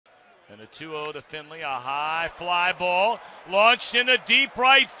And a 2-0 to Finley, a high fly ball launched into deep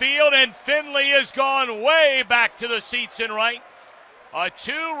right field, and Finley has gone way back to the seats in right. A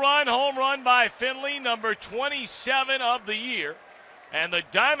 2-run home run by Finley, number 27 of the year. And the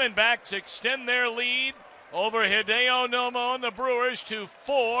Diamondbacks extend their lead over Hideo Nomo and the Brewers to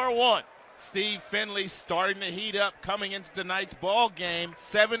 4-1. Steve Finley starting to heat up coming into tonight's ball game.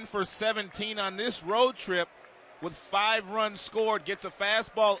 7 for 17 on this road trip with 5 runs scored. Gets a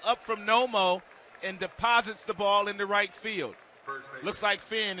fastball up from Nomo and deposits the ball into right field. Looks like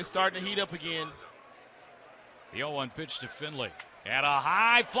Finn is starting to heat up again. The 0-1 pitch to Finley. And a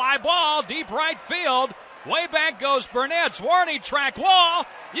high fly ball, deep right field. Way back goes Burnett's warning track wall.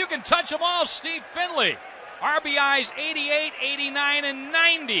 You can touch them all, Steve Finley. RBIs 88, 89, and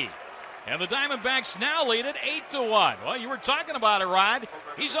 90. And the Diamondbacks now lead it 8-1. Well, you were talking about it, Rod.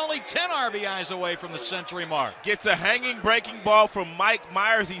 He's only 10 RBIs away from the century mark. Gets a hanging breaking ball from Mike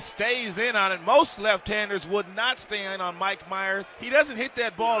Myers. He stays in on it. Most left-handers would not stay in on Mike Myers. He doesn't hit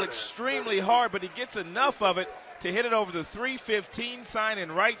that ball extremely hard, but he gets enough of it to hit it over the 315 sign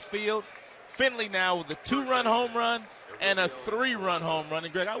in right field. Finley now with a 2-run home run and a 3-run home run.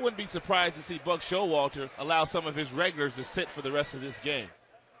 And, Greg, I wouldn't be surprised to see Buck Showalter allow some of his regulars to sit for the rest of this game.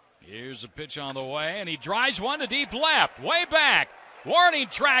 Here's a pitch on the way, and he drives one to deep left, way back. Warning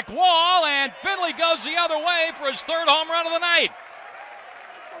track wall, and Finley goes the other way for his 3rd home run of the night.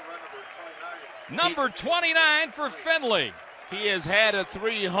 Number 29 for Finley. He has had a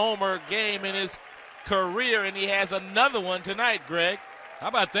 3-homer game in his career, and he has another one tonight, Greg. How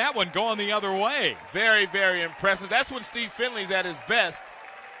about that one going the other way? Very, very impressive. That's when Steve Finley's at his best,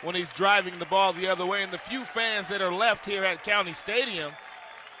 when he's driving the ball the other way. And the few fans that are left here at County Stadium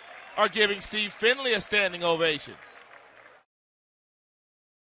are giving Steve Finley a standing ovation.